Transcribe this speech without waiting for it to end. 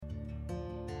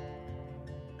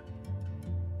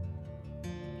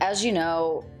As you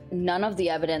know, none of the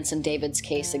evidence in David's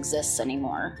case exists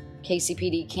anymore.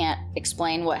 KCPD can't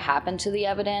explain what happened to the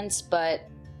evidence, but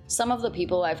some of the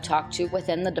people I've talked to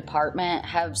within the department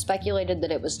have speculated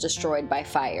that it was destroyed by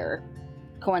fire.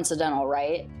 Coincidental,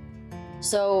 right?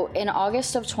 So, in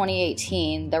August of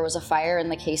 2018, there was a fire in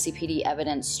the KCPD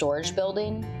evidence storage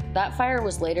building. That fire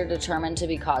was later determined to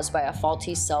be caused by a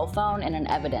faulty cell phone in an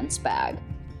evidence bag.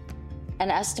 An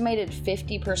estimated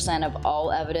 50% of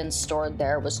all evidence stored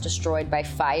there was destroyed by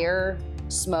fire,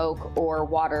 smoke, or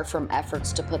water from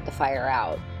efforts to put the fire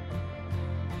out.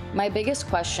 My biggest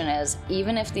question is,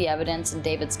 even if the evidence in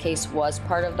David's case was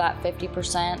part of that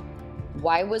 50%,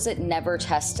 why was it never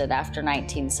tested after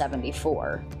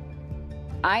 1974?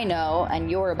 I know, and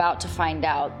you're about to find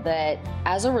out, that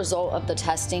as a result of the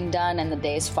testing done in the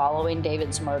days following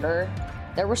David's murder,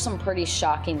 there were some pretty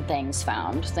shocking things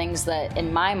found, things that,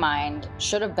 in my mind,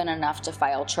 should have been enough to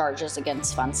file charges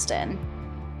against Funston.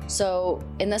 So,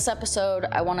 in this episode,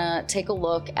 I want to take a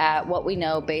look at what we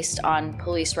know based on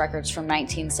police records from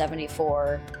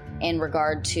 1974 in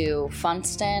regard to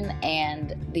Funston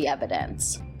and the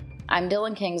evidence. I'm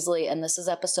Dylan Kingsley, and this is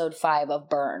episode 5 of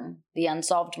Burn, the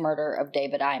unsolved murder of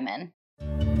David Eyman.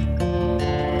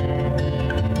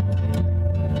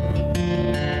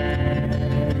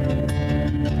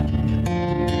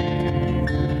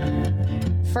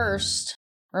 First,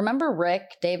 remember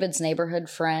Rick, David's neighborhood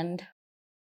friend?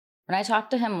 When I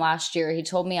talked to him last year, he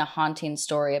told me a haunting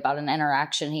story about an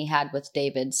interaction he had with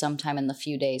David sometime in the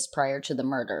few days prior to the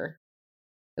murder.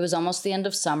 It was almost the end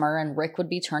of summer, and Rick would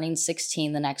be turning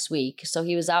 16 the next week, so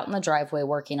he was out in the driveway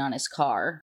working on his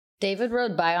car. David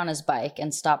rode by on his bike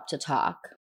and stopped to talk.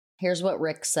 Here's what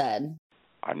Rick said.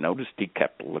 I noticed he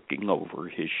kept looking over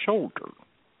his shoulder.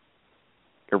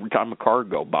 Every time a car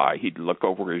go by, he'd look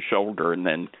over his shoulder and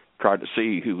then try to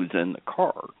see who was in the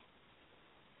car.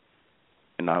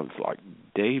 And I was like,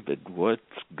 David, what's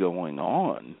going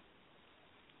on?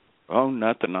 Oh,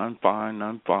 nothing, I'm fine.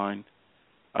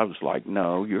 I was like,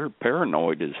 no, you're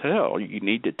paranoid as hell. You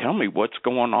need to tell me what's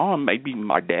going on. Maybe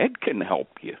my dad can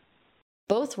help you.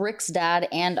 Both Rick's dad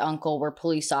and uncle were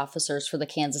police officers for the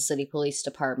Kansas City Police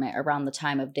Department around the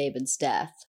time of David's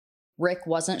death. Rick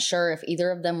wasn't sure if either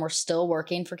of them were still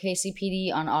working for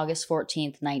KCPD on August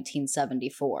 14th,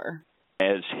 1974.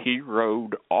 As he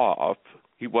rode off,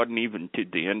 he wasn't even to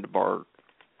the end of our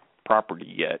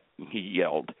property yet, and he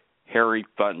yelled, Harry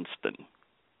Funston.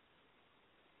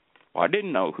 Well, I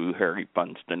didn't know who Harry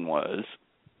Funston was.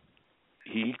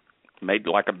 He made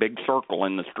like a big circle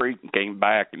in the street and came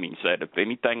back, and he said, if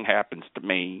anything happens to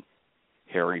me,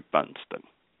 Harry Funston.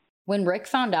 When Rick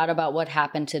found out about what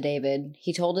happened to David,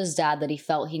 he told his dad that he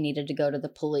felt he needed to go to the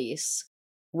police.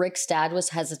 Rick's dad was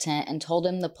hesitant and told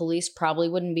him the police probably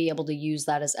wouldn't be able to use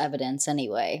that as evidence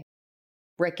anyway.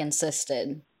 Rick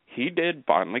insisted. He did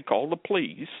finally call the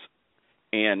police,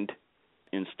 and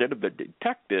instead of a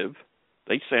detective,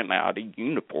 they sent out a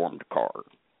uniformed car.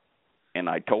 And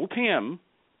I told him,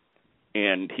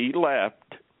 and he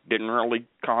left, didn't really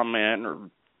comment or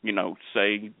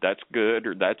say that's good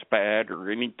or that's bad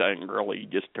or anything really. He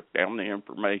just took down the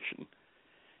information.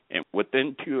 And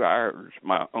within 2 hours,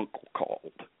 my uncle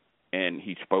called, and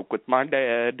he spoke with my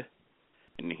dad,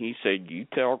 and he said, you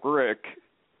tell Rick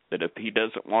that if he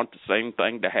doesn't want the same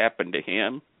thing to happen to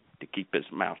him, to keep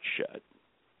his mouth shut.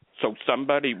 So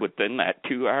somebody within that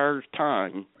 2 hours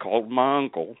time called my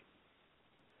uncle,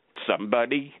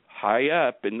 somebody high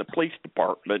up in the police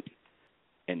department,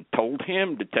 and told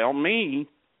him to tell me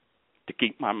to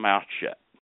keep my mouth shut.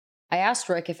 I asked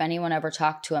Rick if anyone ever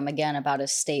talked to him again about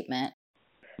his statement.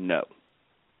 No.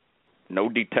 No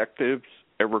detectives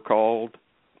ever called,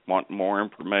 wanting more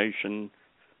information.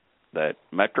 That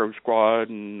Metro Squad,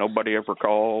 nobody ever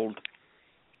called.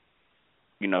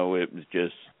 It was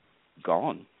just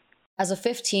gone. As a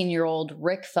 15-year-old,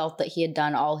 Rick felt that he had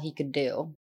done all he could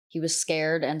do. He was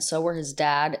scared, and so were his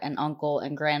dad and uncle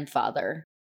and grandfather.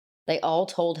 They all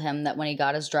told him that when he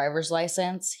got his driver's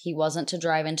license, he wasn't to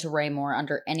drive into Raymore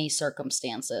under any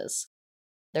circumstances.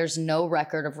 There's no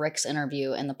record of Rick's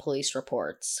interview in the police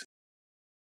reports.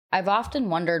 I've often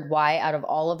wondered why, out of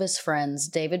all of his friends,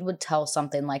 David would tell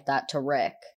something like that to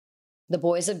Rick. The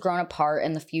boys had grown apart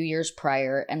in the few years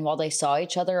prior, and while they saw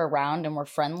each other around and were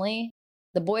friendly,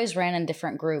 the boys ran in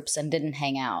different groups and didn't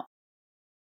hang out.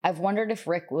 I've wondered if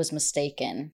Rick was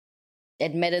mistaken.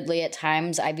 Admittedly, at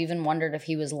times, I've even wondered if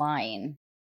he was lying.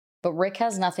 But Rick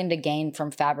has nothing to gain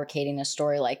from fabricating a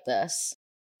story like this.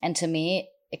 And to me,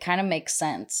 it kind of makes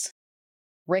sense.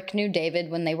 Rick knew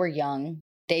David when they were young.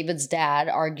 David's dad,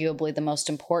 arguably the most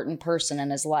important person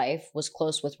in his life, was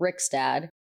close with Rick's dad.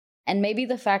 And maybe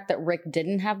the fact that Rick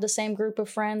didn't have the same group of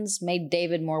friends made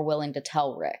David more willing to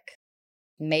tell Rick.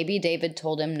 Maybe David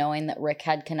told him knowing that Rick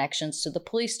had connections to the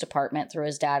police department through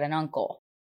his dad and uncle.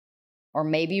 Or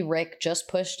maybe Rick just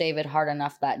pushed David hard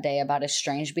enough that day about his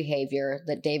strange behavior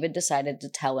that David decided to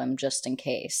tell him just in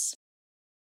case.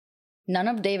 None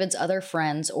of David's other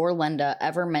friends or Linda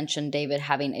ever mentioned David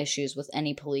having issues with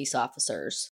any police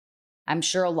officers. I'm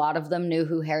sure a lot of them knew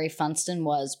who Harry Funston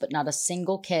was, but not a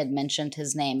single kid mentioned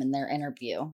his name in their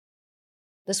interview.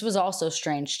 This was also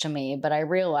strange to me, but I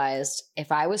realized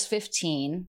if I was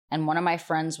 15 and one of my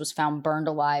friends was found burned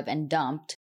alive and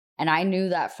dumped, and I knew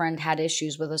that friend had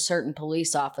issues with a certain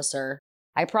police officer,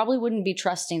 I probably wouldn't be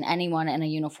trusting anyone in a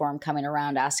uniform coming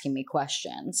around asking me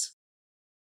questions.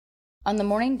 On the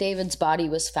morning David's body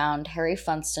was found, Harry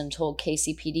Funston told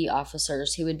KCPD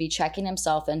officers he would be checking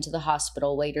himself into the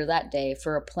hospital later that day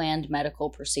for a planned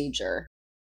medical procedure.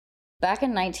 Back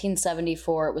in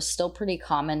 1974, it was still pretty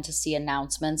common to see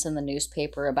announcements in the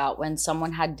newspaper about when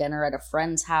someone had dinner at a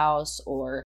friend's house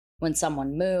or when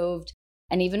someone moved,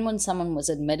 and even when someone was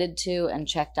admitted to and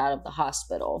checked out of the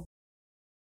hospital.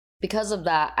 Because of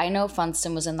that, I know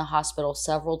Funston was in the hospital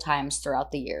several times throughout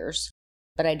the years,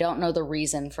 but I don't know the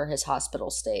reason for his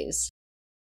hospital stays.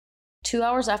 2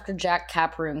 hours after Jack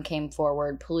Caproon came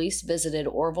forward, police visited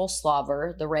Orville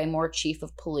Slaver, the Raymore chief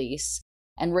of police,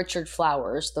 and Richard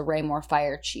Flowers, the Raymore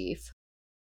fire chief.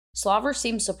 Slaver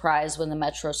seemed surprised when the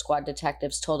Metro Squad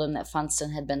detectives told him that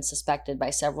Funston had been suspected by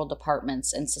several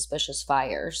departments in suspicious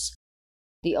fires.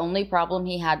 The only problem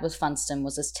he had with Funston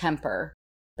was his temper,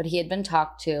 but he had been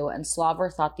talked to, and Slaver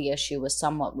thought the issue was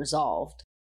somewhat resolved.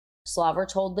 Slaver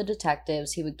told the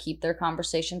detectives he would keep their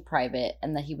conversation private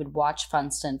and that he would watch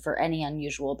Funston for any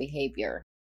unusual behavior.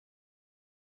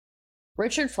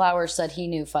 Richard Flowers said he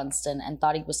knew Funston and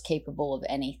thought he was capable of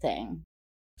anything.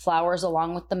 Flowers,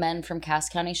 along with the men from Cass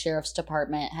County Sheriff's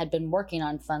Department, had been working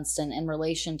on Funston in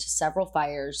relation to several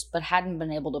fires, but hadn't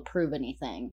been able to prove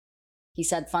anything. He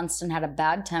said Funston had a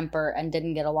bad temper and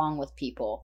didn't get along with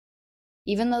people.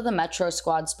 Even though the Metro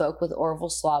Squad spoke with Orville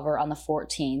Slaver on the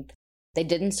 14th, they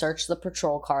didn't search the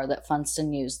patrol car that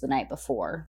Funston used the night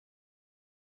before.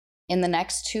 In the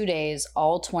next 2 days,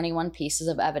 all 21 pieces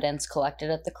of evidence collected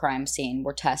at the crime scene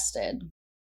were tested.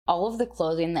 All of the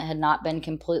clothing that had not been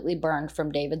completely burned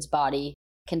from David's body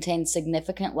contained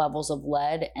significant levels of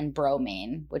lead and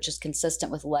bromine, which is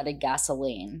consistent with leaded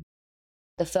gasoline.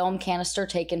 The film canister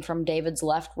taken from David's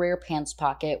left rear pants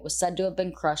pocket was said to have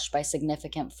been crushed by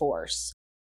significant force.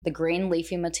 The green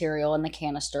leafy material in the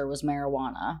canister was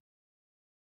marijuana.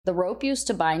 The rope used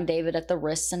to bind David at the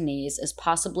wrists and knees is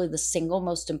possibly the single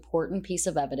most important piece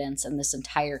of evidence in this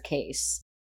entire case.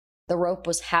 The rope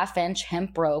was half-inch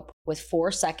hemp rope with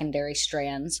 4 secondary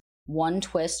strands, 1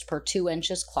 twist per 2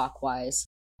 inches clockwise,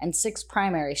 and 6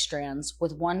 primary strands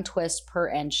with 1 twist per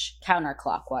inch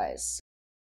counterclockwise.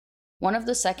 One of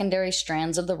the secondary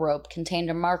strands of the rope contained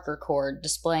a marker cord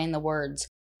displaying the words,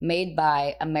 "Made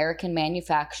by American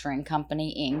Manufacturing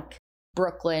Company, Inc.,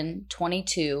 Brooklyn,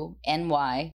 22,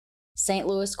 NY, St.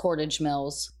 Louis Cordage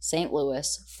Mills, St.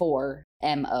 Louis, 4,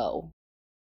 MO.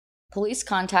 Police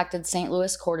contacted St.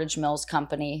 Louis Cordage Mills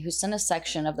Company, who sent a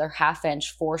section of their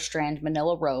half-inch 4-strand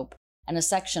manila rope and a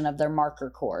section of their marker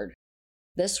cord.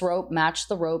 This rope matched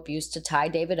the rope used to tie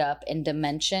David up in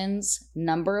dimensions,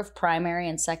 number of primary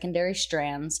and secondary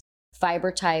strands,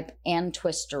 fiber type, and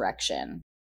twist direction.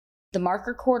 The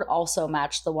marker cord also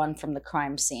matched the one from the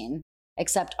crime scene,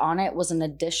 except on it was an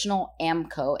additional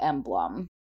AMCO emblem.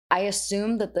 I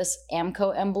assume that this AMCO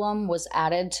emblem was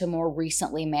added to more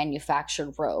recently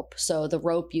manufactured rope, so the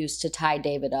rope used to tie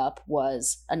David up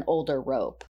was an older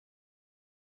rope.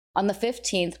 On the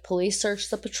 15th, police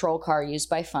searched the patrol car used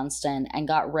by Funston and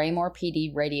got Raymore PD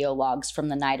radio logs from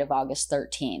the night of August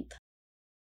 13th.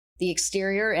 The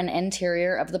exterior and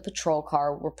interior of the patrol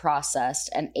car were processed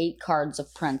and 8 cards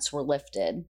of prints were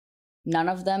lifted. None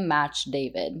of them matched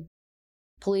David.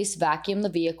 Police vacuumed the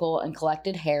vehicle and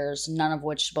collected hairs, none of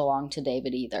which belonged to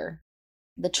David either.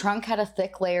 The trunk had a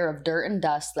thick layer of dirt and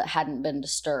dust that hadn't been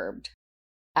disturbed.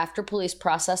 After police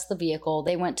processed the vehicle,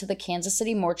 they went to the Kansas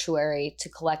City mortuary to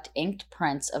collect inked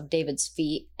prints of David's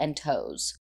feet and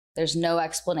toes. There's no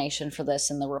explanation for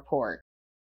this in the report.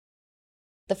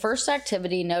 The first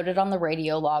activity noted on the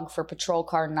radio log for Patrol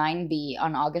Car 9B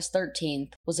on August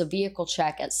 13th was a vehicle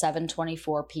check at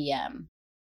 7:24 p.m.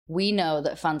 We know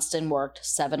that Funston worked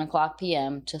 7 o'clock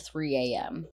p.m. to 3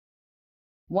 a.m.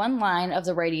 One line of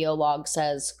the radio log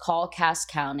says, "Call Cass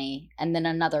County," and then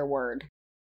another word.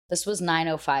 This was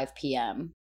 9:05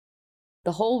 p.m.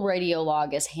 The whole radio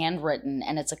log is handwritten,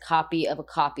 and it's a copy of a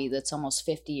copy that's almost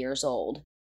 50 years old,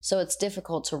 so it's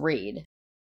difficult to read.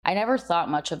 I never thought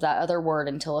much of that other word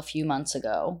until a few months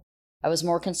ago. I was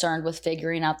more concerned with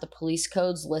figuring out the police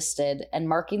codes listed and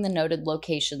marking the noted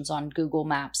locations on Google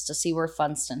Maps to see where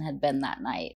Funston had been that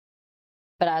night.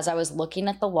 But as I was looking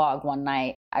at the log one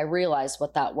night, I realized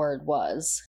what that word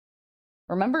was.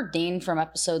 Remember Dean from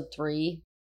episode 3,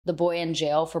 the boy in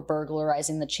jail for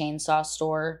burglarizing the chainsaw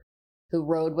store, who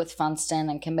rode with Funston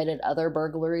and committed other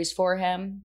burglaries for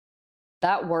him?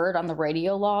 That word on the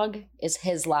radio log is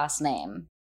his last name.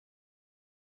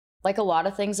 Like a lot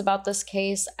of things about this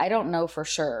case, I don't know for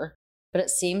sure, but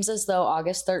it seems as though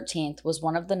August 13th was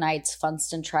one of the nights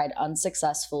Funston tried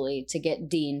unsuccessfully to get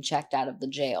Dean checked out of the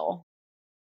jail.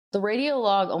 The radio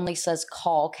log only says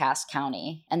call Cass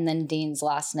County and then Dean's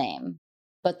last name,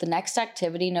 but the next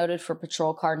activity noted for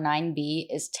Patrol Car 9B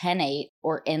is 10-8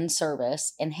 or in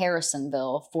service in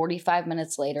Harrisonville 45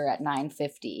 minutes later at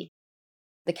 9:50.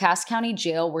 The Cass County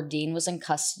jail where Dean was in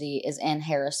custody is in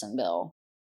Harrisonville.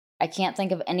 I can't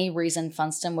think of any reason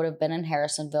Funston would have been in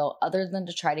Harrisonville other than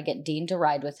to try to get Dean to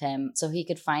ride with him so he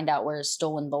could find out where his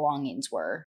stolen belongings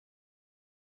were.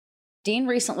 Dean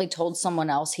recently told someone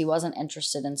else he wasn't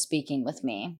interested in speaking with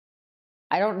me.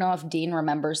 I don't know if Dean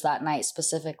remembers that night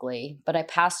specifically, but I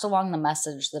passed along the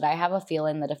message that I have a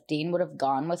feeling that if Dean would have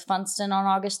gone with Funston on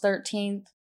August 13th,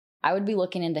 I would be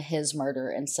looking into his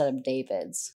murder instead of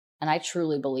David's, and I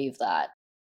truly believe that.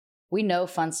 We know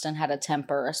Funston had a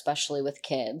temper, especially with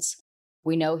kids.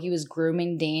 We know he was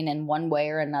grooming Dean in one way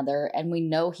or another, and we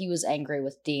know he was angry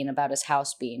with Dean about his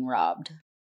house being robbed.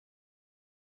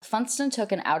 Funston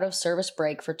took an out-of-service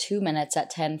break for 2 minutes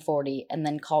at 10:40 and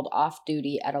then called off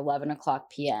duty at 11 o'clock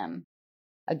p.m.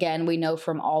 Again, we know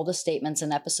from all the statements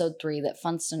in episode 3 that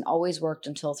Funston always worked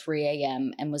until 3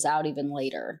 a.m. and was out even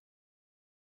later.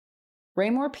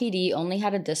 Raymore PD only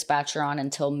had a dispatcher on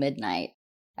until midnight,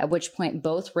 at which point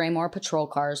both Raymore patrol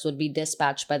cars would be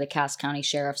dispatched by the Cass County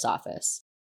Sheriff's Office.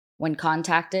 When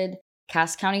contacted,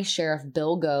 Cass County Sheriff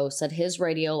Bill Goh said his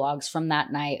radio logs from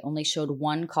that night only showed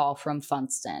one call from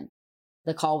Funston.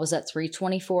 The call was at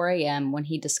 3:24 a.m. when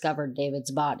he discovered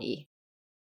David's body.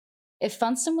 If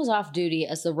Funston was off duty,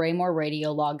 as the Raymore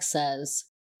radio log says,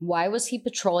 why was he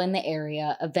patrolling the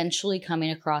area, eventually coming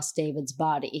across David's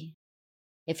body?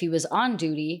 If he was on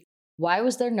duty, why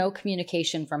was there no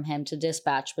communication from him to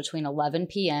dispatch between 11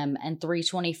 p.m. and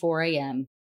 3:24 a.m.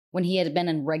 when he had been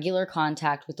in regular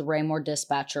contact with the Raymore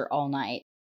dispatcher all night?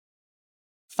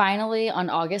 Finally, on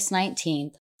August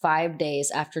 19th, 5 days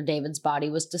after David's body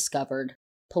was discovered,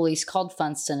 police called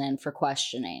Funston in for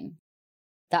questioning.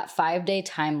 That 5-day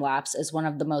time lapse is one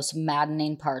of the most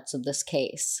maddening parts of this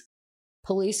case.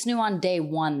 Police knew on day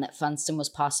 1 that Funston was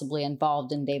possibly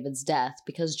involved in David's death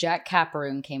because Jack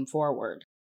Caparoon came forward.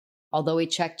 Although he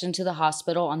checked into the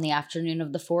hospital on the afternoon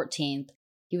of the 14th,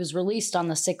 he was released on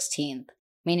the 16th,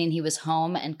 meaning he was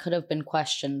home and could have been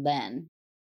questioned then.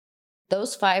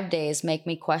 Those 5 days make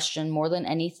me question more than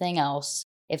anything else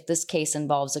if this case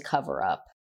involves a cover-up.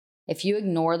 If you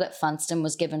ignore that Funston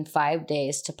was given 5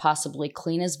 days to possibly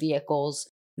clean his vehicles,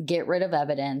 get rid of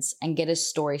evidence, and get his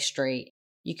story straight,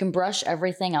 you can brush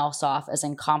everything else off as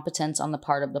incompetence on the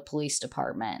part of the police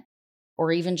department,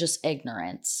 or even just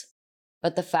ignorance.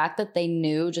 But the fact that they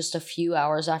knew just a few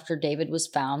hours after David was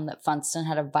found that Funston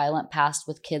had a violent past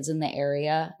with kids in the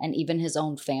area and even his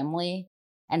own family,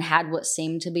 and had what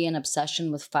seemed to be an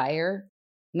obsession with fire,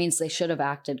 means they should have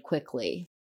acted quickly.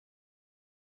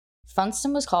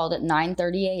 Funston was called at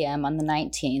 9:30 a.m. on the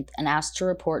 19th and asked to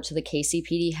report to the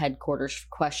KCPD headquarters for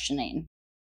questioning.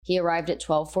 He arrived at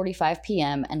 12:45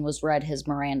 p.m. and was read his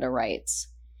Miranda rights.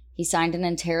 He signed an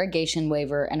interrogation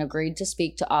waiver and agreed to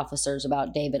speak to officers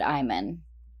about David Eyman.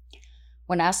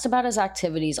 When asked about his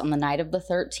activities on the night of the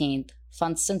 13th,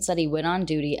 Funston said he went on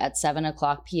duty at 7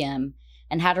 o'clock p.m.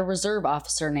 and had a reserve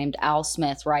officer named Al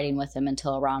Smith riding with him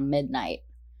until around midnight.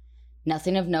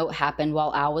 Nothing of note happened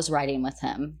while Al was riding with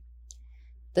him.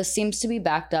 This seems to be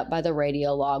backed up by the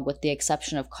radio log with the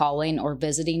exception of calling or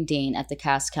visiting Dean at the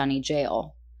Cass County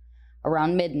Jail.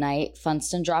 Around midnight,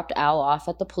 Funston dropped Al off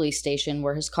at the police station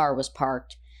where his car was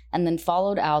parked, and then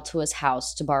followed Al to his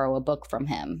house to borrow a book from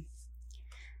him.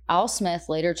 Al Smith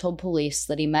later told police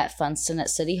that he met Funston at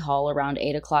City Hall around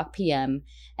 8 o'clock p.m.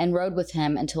 and rode with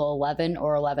him until 11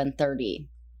 or 11:30.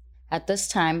 At this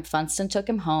time, Funston took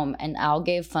him home, and Al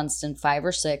gave Funston 5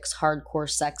 or 6 hardcore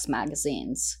sex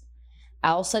magazines.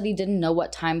 Al said he didn't know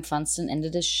what time Funston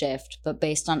ended his shift, but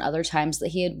based on other times that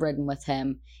he had ridden with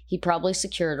him, he probably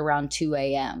secured around 2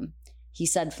 a.m. He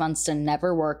said Funston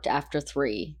never worked after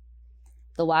 3.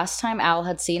 The last time Al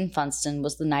had seen Funston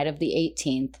was the night of the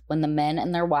 18th, when the men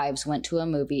and their wives went to a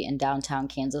movie in downtown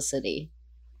Kansas City.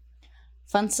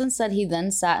 Funston said he then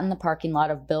sat in the parking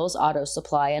lot of Bill's Auto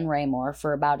Supply in Raymore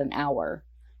for about an hour.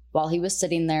 While he was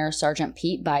sitting there, Sergeant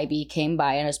Pete Bybee came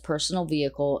by in his personal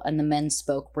vehicle and the men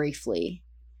spoke briefly.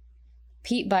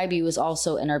 Pete Bybee was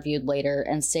also interviewed later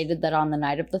and stated that on the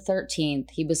night of the 13th,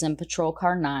 he was in Patrol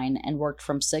Car 9 and worked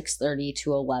from 6:30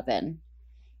 to 11.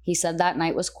 He said that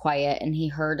night was quiet and he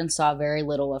heard and saw very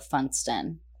little of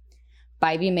Funston.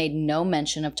 Bybee made no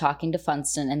mention of talking to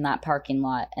Funston in that parking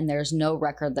lot, and there is no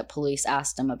record that police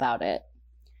asked him about it.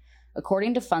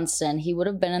 According to Funston, he would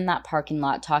have been in that parking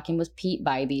lot talking with Pete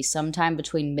Bybee sometime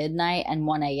between midnight and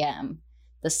 1 a.m.,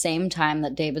 the same time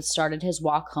that David started his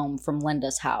walk home from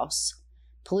Linda's house.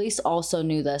 Police also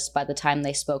knew this by the time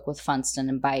they spoke with Funston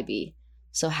and Bybee,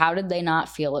 so how did they not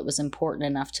feel it was important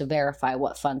enough to verify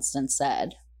what Funston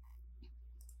said?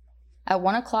 At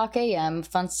 1 o'clock a.m.,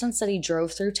 Funston said he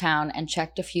drove through town and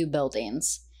checked a few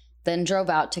buildings, then drove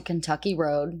out to Kentucky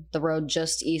Road, the road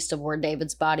just east of where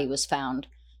David's body was found,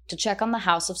 to check on the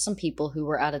house of some people who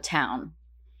were out of town.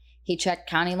 He checked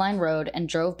County Line Road and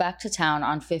drove back to town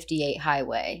on 58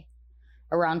 Highway.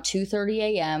 Around 2:30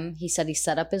 a.m., he said he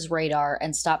set up his radar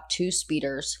and stopped two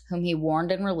speeders, whom he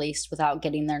warned and released without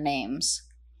getting their names.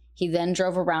 He then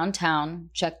drove around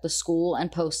town, checked the school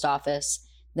and post office,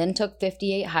 then took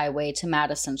 58 Highway to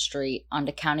Madison Street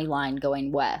onto County Line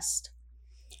going west.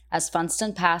 As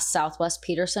Funston passed Southwest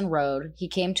Peterson Road, he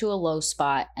came to a low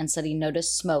spot and said he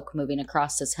noticed smoke moving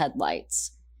across his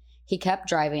headlights. He kept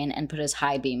driving and put his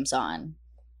high beams on.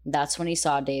 That's when he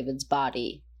saw David's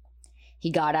body. He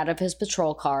got out of his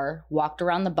patrol car, walked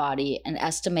around the body, and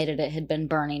estimated it had been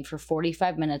burning for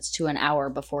 45 minutes to an hour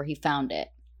before he found it.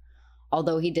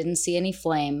 Although he didn't see any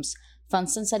flames,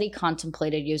 Funston said he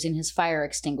contemplated using his fire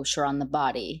extinguisher on the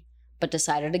body, but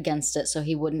decided against it so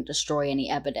he wouldn't destroy any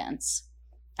evidence.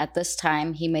 At this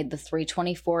time, he made the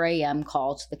 3:24 a.m.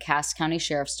 call to the Cass County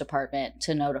Sheriff's Department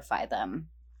to notify them.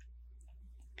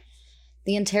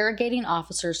 The interrogating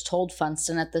officers told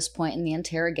Funston at this point in the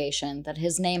interrogation that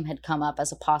his name had come up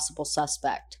as a possible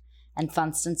suspect, and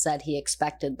Funston said he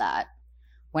expected that.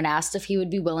 When asked if he would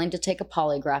be willing to take a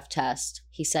polygraph test,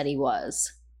 he said he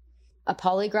was. A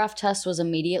polygraph test was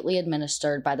immediately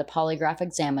administered by the polygraph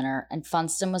examiner, and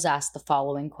Funston was asked the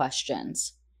following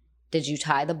questions. Did you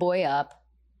tie the boy up?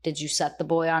 Did you set the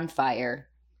boy on fire?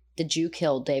 Did you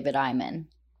kill David Eyman?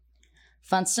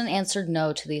 Funston answered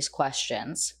no to these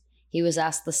questions. He was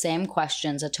asked the same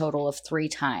questions a total of 3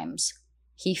 times.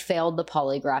 He failed the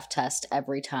polygraph test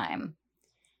every time.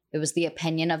 It was the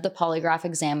opinion of the polygraph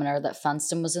examiner that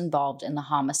Funston was involved in the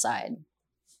homicide.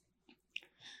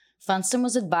 Funston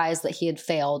was advised that he had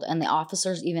failed, and the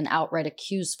officers even outright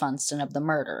accused Funston of the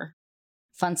murder.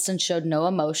 Funston showed no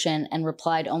emotion and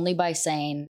replied only by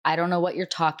saying, "I don't know what you're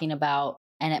talking about,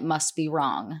 and it must be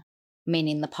wrong,"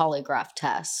 meaning the polygraph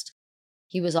test.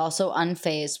 He was also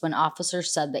unfazed when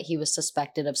officers said that he was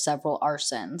suspected of several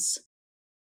arsons.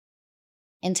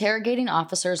 Interrogating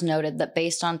officers noted that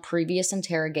based on previous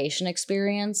interrogation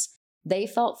experience, they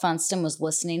felt Funston was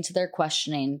listening to their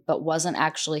questioning but wasn't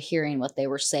actually hearing what they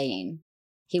were saying.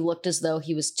 He looked as though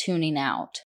he was tuning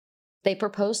out. They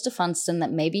proposed to Funston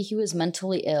that maybe he was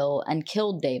mentally ill and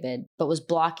killed David, but was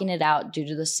blocking it out due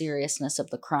to the seriousness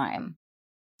of the crime.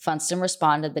 Funston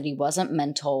responded that he wasn't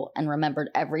mental and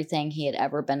remembered everything he had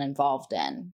ever been involved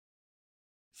in.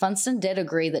 Funston did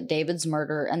agree that David's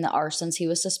murder and the arsons he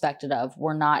was suspected of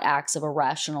were not acts of a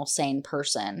rational, sane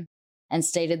person, and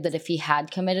stated that if he had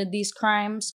committed these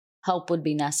crimes, help would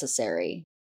be necessary.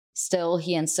 Still,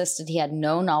 he insisted he had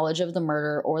no knowledge of the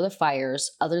murder or the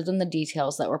fires other than the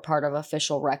details that were part of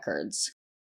official records.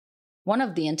 One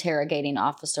of the interrogating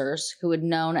officers, who had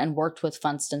known and worked with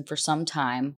Funston for some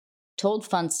time, told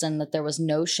Funston that there was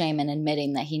no shame in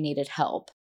admitting that he needed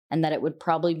help, and that it would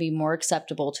probably be more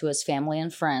acceptable to his family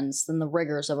and friends than the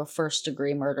rigors of a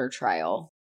first-degree murder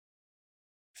trial.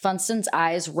 Funston's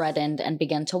eyes reddened and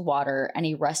began to water, and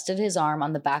he rested his arm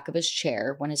on the back of his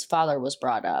chair when his father was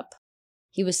brought up.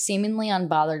 He was seemingly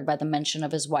unbothered by the mention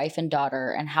of his wife and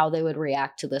daughter and how they would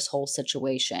react to this whole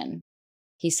situation.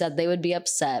 He said they would be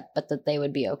upset, but that they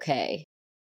would be okay.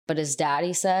 But his dad,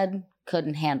 he said,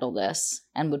 couldn't handle this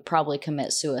and would probably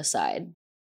commit suicide.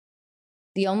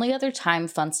 The only other time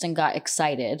Funston got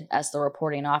excited, as the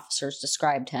reporting officers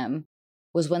described him,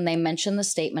 was when they mentioned the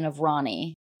statement of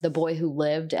Ronnie, the boy who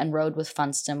lived and rode with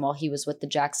Funston while he was with the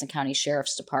Jackson County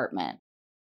Sheriff's Department.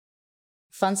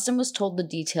 Funston was told the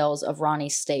details of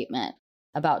Ronnie's statement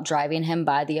about driving him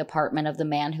by the apartment of the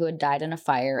man who had died in a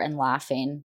fire and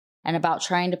laughing, and about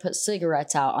trying to put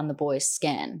cigarettes out on the boy's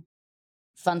skin.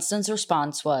 Funston's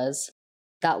response was,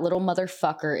 "That little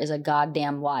motherfucker is a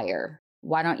goddamn liar.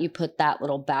 Why don't you put that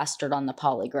little bastard on the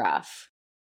polygraph?"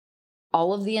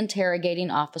 All of the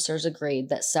interrogating officers agreed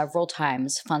that several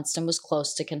times Funston was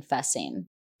close to confessing.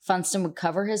 Funston would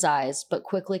cover his eyes, but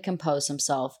quickly compose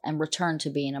himself and return to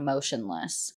being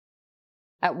emotionless.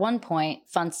 At one point,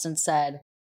 Funston said,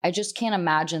 "I just can't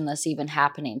imagine this even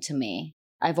happening to me.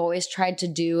 I've always tried to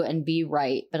do and be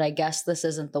right, but I guess this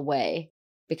isn't the way,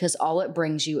 because all it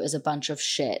brings you is a bunch of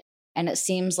shit, and it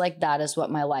seems like that is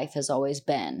what my life has always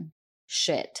been.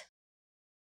 Shit."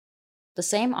 The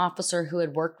same officer who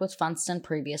had worked with Funston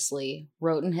previously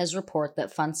wrote in his report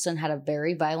that Funston had a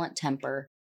very violent temper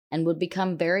and would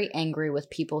become very angry with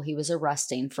people he was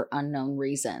arresting for unknown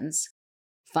reasons.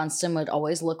 Funston would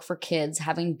always look for kids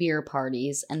having beer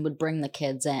parties and would bring the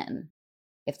kids in.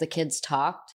 If the kids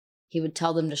talked, he would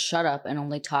tell them to shut up and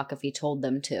only talk if he told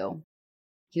them to.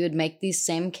 He would make these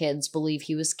same kids believe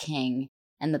he was king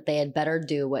and that they had better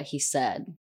do what he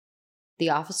said. The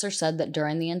officer said that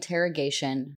during the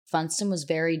interrogation, Funston was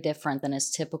very different than his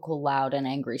typical loud and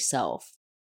angry self.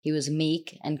 He was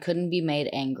meek and couldn't be made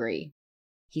angry.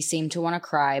 He seemed to want to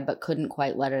cry but couldn't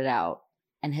quite let it out,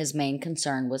 and his main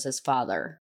concern was his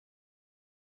father.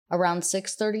 Around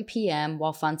 6:30 p.m.,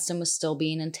 while Funston was still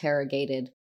being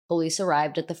interrogated, police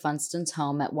arrived at the Funstons'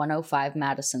 home at 105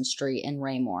 Madison Street in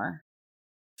Raymore.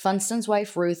 Funston's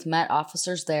wife Ruth met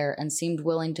officers there and seemed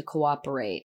willing to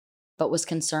cooperate, but was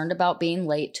concerned about being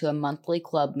late to a monthly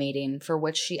club meeting for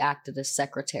which she acted as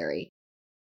secretary.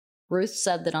 Ruth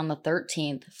said that on the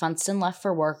 13th, Funston left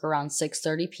for work around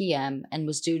 6:30 p.m. and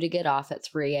was due to get off at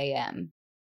 3 a.m.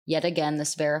 Yet again,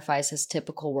 this verifies his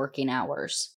typical working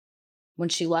hours. When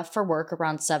she left for work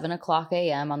around 7 o'clock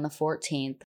a.m. on the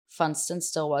 14th, Funston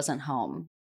still wasn't home.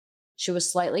 She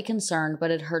was slightly concerned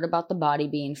but had heard about the body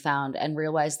being found and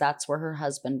realized that's where her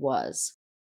husband was.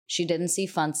 She didn't see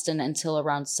Funston until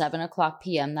around 7 o'clock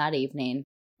p.m. that evening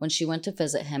when she went to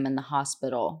visit him in the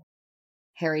hospital.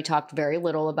 Harry talked very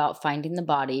little about finding the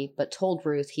body, but told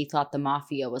Ruth he thought the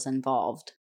mafia was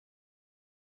involved.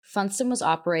 Funston was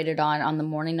operated on the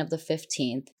morning of the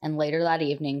 15th, and later that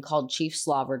evening called Chief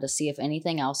Slover to see if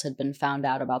anything else had been found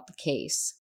out about the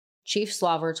case. Chief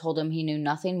Slover told him he knew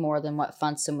nothing more than what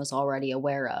Funston was already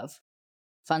aware of.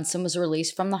 Funston was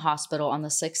released from the hospital on the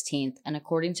 16th, and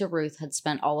according to Ruth, had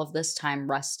spent all of this time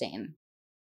resting.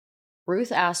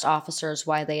 Ruth asked officers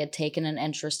why they had taken an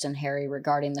interest in Harry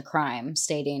regarding the crime,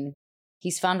 stating,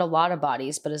 "He's found a lot of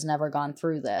bodies but has never gone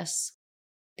through this."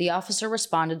 The officer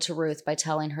responded to Ruth by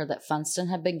telling her that Funston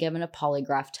had been given a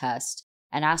polygraph test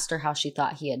and asked her how she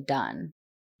thought he had done.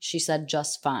 She said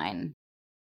just fine.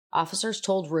 Officers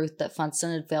told Ruth that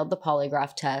Funston had failed the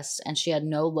polygraph test and she had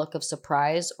no look of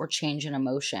surprise or change in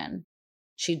emotion.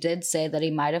 She did say that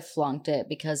he might have flunked it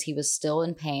because he was still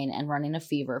in pain and running a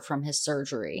fever from his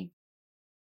surgery.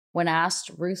 When asked,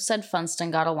 Ruth said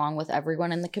Funston got along with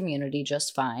everyone in the community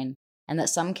just fine, and that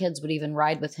some kids would even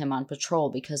ride with him on patrol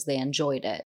because they enjoyed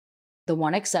it. The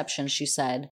one exception, she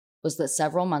said, was that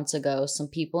several months ago, some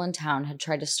people in town had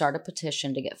tried to start a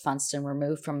petition to get Funston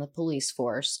removed from the police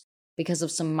force because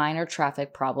of some minor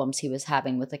traffic problems he was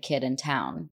having with a kid in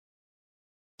town.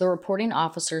 The reporting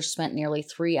officers spent nearly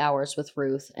 3 hours with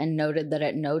Ruth and noted that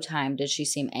at no time did she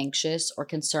seem anxious or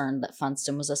concerned that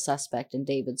Funston was a suspect in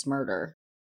David's murder.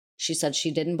 She said she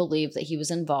didn't believe that he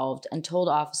was involved and told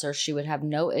officers she would have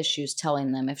no issues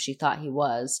telling them if she thought he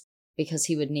was, because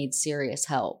he would need serious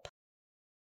help.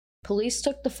 Police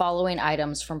took the following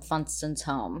items from Funston's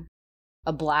home: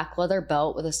 a black leather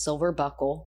belt with a silver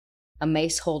buckle, a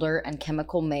mace holder and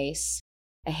chemical mace,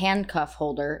 a handcuff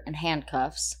holder and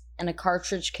handcuffs, and a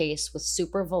cartridge case with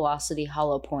super velocity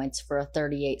hollow points for a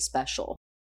 .38 special.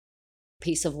 A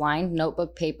piece of lined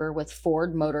notebook paper with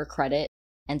Ford Motor Credit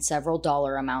and several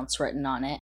dollar amounts written on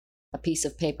it, a piece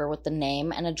of paper with the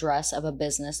name and address of a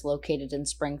business located in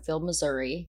Springfield,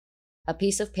 Missouri, a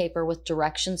piece of paper with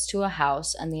directions to a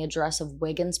house and the address of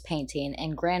Wiggins Painting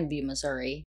in Grandview,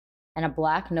 Missouri, and a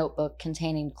black notebook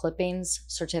containing clippings,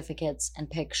 certificates, and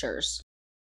pictures.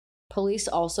 Police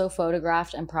also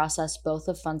photographed and processed both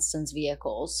of Funston's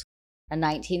vehicles, a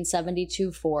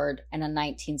 1972 Ford and a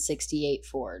 1968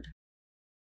 Ford.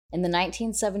 In the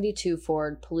 1972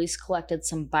 Ford, police collected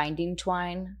some binding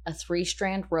twine, a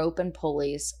 3-strand rope and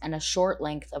pulleys, and a short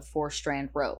length of 4-strand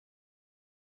rope.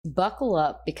 Buckle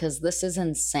up because this is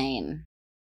insane.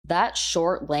 That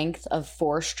short length of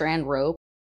 4-strand rope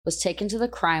was taken to the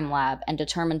crime lab and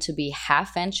determined to be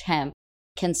 1/2-inch hemp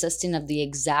consisting of the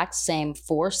exact same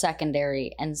 4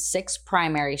 secondary and 6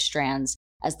 primary strands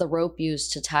as the rope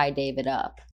used to tie David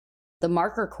up. The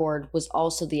marker cord was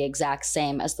also the exact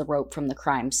same as the rope from the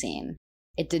crime scene.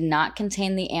 It did not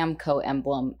contain the AMCO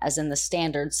emblem, as in the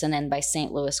standard sent in by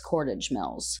St. Louis cordage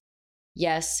mills.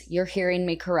 Yes, you're hearing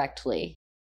me correctly.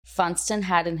 Funston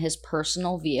had in his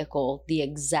personal vehicle the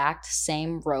exact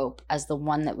same rope as the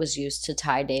one that was used to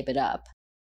tie David up.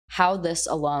 How this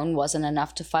alone wasn't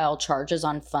enough to file charges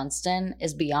on Funston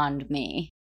is beyond me.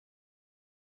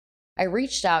 I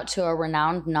reached out to a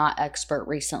renowned knot expert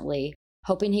recently,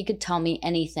 hoping he could tell me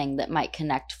anything that might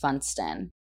connect Funston.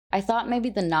 I thought maybe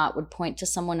the knot would point to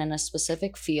someone in a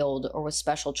specific field or with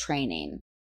special training,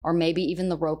 or maybe even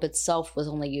the rope itself was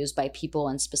only used by people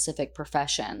in specific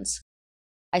professions.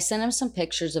 I sent him some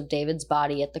pictures of David's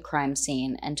body at the crime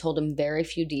scene and told him very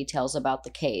few details about the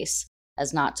case,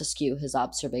 as not to skew his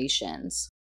observations.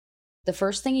 The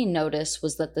first thing he noticed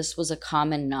was that this was a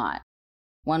common knot,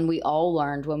 one we all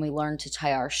learned when we learned to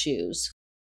tie our shoes.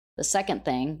 The second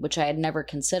thing, which I had never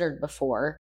considered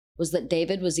before, was that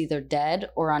David was either dead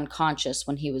or unconscious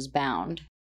when he was bound.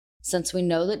 Since we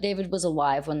know that David was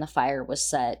alive when the fire was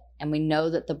set, and we know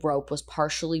that the rope was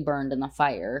partially burned in the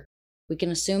fire, we can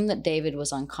assume that David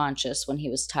was unconscious when he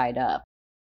was tied up.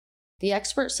 The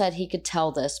expert said he could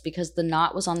tell this because the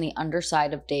knot was on the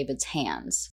underside of David's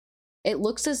hands. It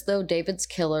looks as though David's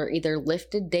killer either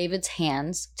lifted David's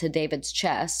hands to David's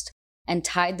chest and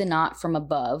tied the knot from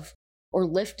above, or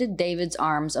lifted David's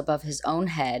arms above his own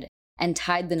head and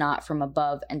tied the knot from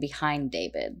above and behind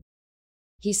David.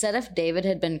 He said if David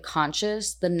had been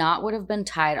conscious, the knot would have been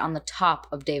tied on the top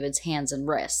of David's hands and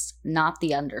wrists, not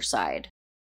the underside.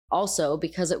 Also,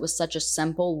 because it was such a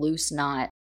simple, loose knot,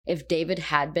 if David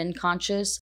had been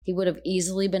conscious, he would have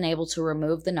easily been able to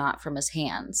remove the knot from his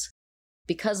hands.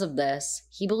 Because of this,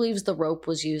 he believes the rope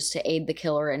was used to aid the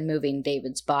killer in moving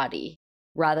David's body,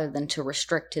 rather than to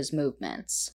restrict his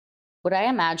movements. What I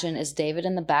imagine is David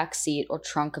in the back seat or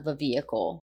trunk of a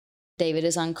vehicle. David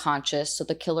is unconscious, so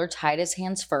the killer tied his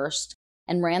hands first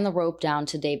and ran the rope down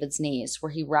to David's knees,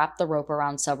 where he wrapped the rope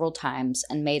around several times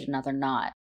and made another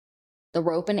knot. The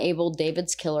rope enabled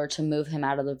David's killer to move him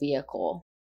out of the vehicle.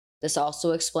 This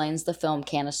also explains the film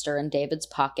canister in David's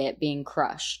pocket being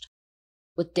crushed.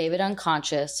 With David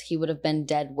unconscious, he would have been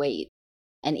dead weight,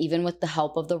 and even with the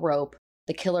help of the rope,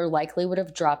 the killer likely would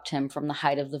have dropped him from the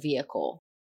height of the vehicle.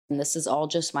 And this is all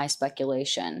just my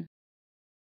speculation.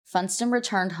 Funston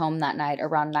returned home that night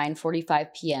around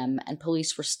 9:45 p.m. and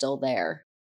police were still there.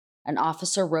 An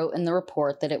officer wrote in the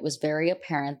report that it was very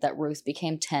apparent that Ruth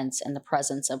became tense in the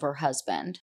presence of her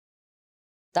husband.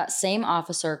 That same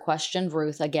officer questioned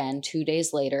Ruth again 2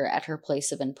 days later at her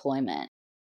place of employment.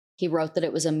 He wrote that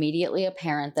it was immediately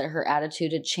apparent that her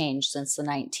attitude had changed since the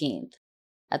 19th.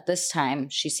 At this time,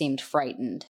 she seemed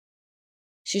frightened.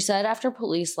 She said after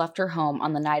police left her home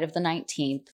on the night of the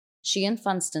 19th, she and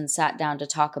Funston sat down to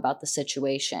talk about the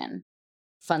situation.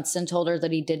 Funston told her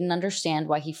that he didn't understand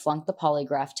why he flunked the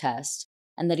polygraph test,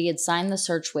 and that he had signed the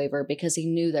search waiver because he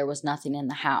knew there was nothing in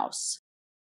the house.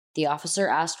 The officer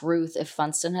asked Ruth if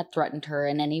Funston had threatened her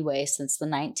in any way since the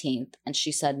 19th, and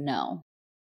she said no.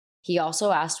 He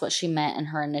also asked what she meant in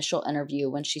her initial interview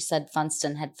when she said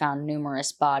Funston had found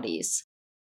numerous bodies.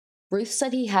 Ruth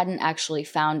said he hadn't actually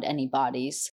found any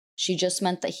bodies. She just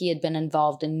meant that he had been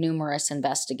involved in numerous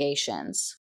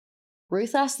investigations.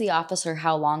 Ruth asked the officer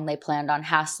how long they planned on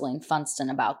hassling Funston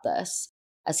about this,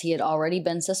 as he had already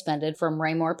been suspended from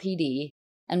Raymore PD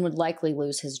and would likely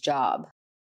lose his job.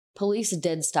 Police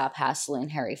did stop hassling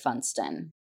Harry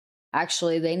Funston.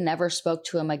 Actually, they never spoke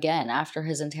to him again after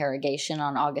his interrogation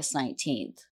on August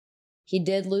 19th. He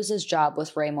did lose his job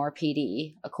with Raymore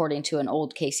PD, according to an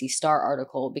old Casey Star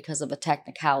article, because of a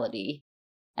technicality.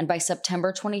 And by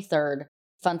September 23rd,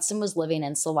 Funston was living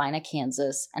in Salina,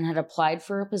 Kansas, and had applied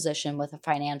for a position with a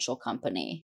financial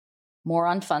company. More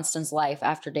on Funston's life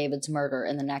after David's murder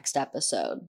in the next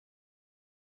episode.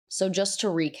 So just to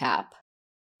recap,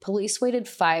 police waited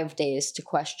 5 days to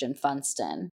question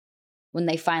Funston. When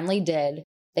they finally did,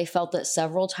 they felt that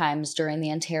several times during the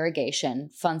interrogation,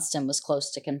 Funston was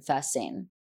close to confessing.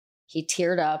 He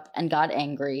teared up and got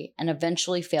angry and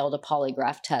eventually failed a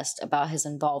polygraph test about his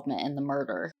involvement in the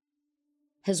murder.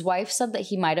 His wife said that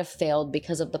he might have failed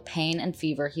because of the pain and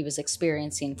fever he was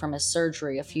experiencing from his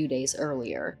surgery a few days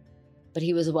earlier, but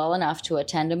he was well enough to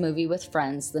attend a movie with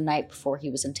friends the night before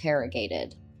he was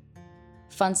interrogated.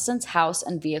 Funston's house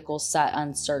and vehicles sat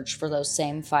unsearched for those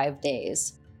same 5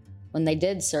 days. When they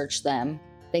did search them,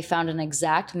 they found an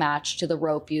exact match to the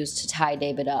rope used to tie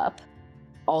David up,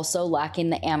 also lacking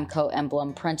the AMCO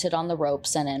emblem printed on the rope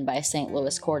sent in by St.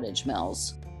 Louis Cordage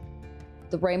Mills.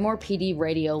 The Raymore PD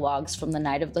radio logs from the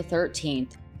night of the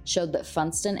 13th showed that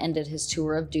Funston ended his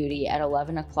tour of duty at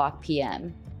 11 o'clock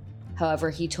p.m. However,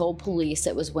 he told police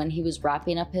it was when he was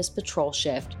wrapping up his patrol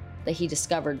shift that he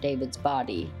discovered David's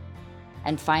body.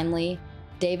 And finally,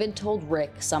 David told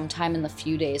Rick sometime in the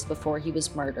few days before he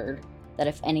was murdered that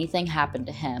if anything happened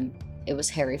to him, it was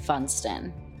Harry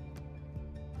Funston.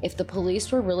 If the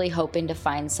police were really hoping to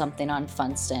find something on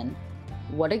Funston,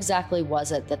 what exactly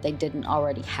was it that they didn't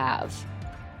already have?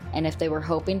 And if they were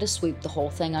hoping to sweep the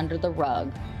whole thing under the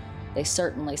rug, they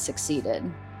certainly succeeded.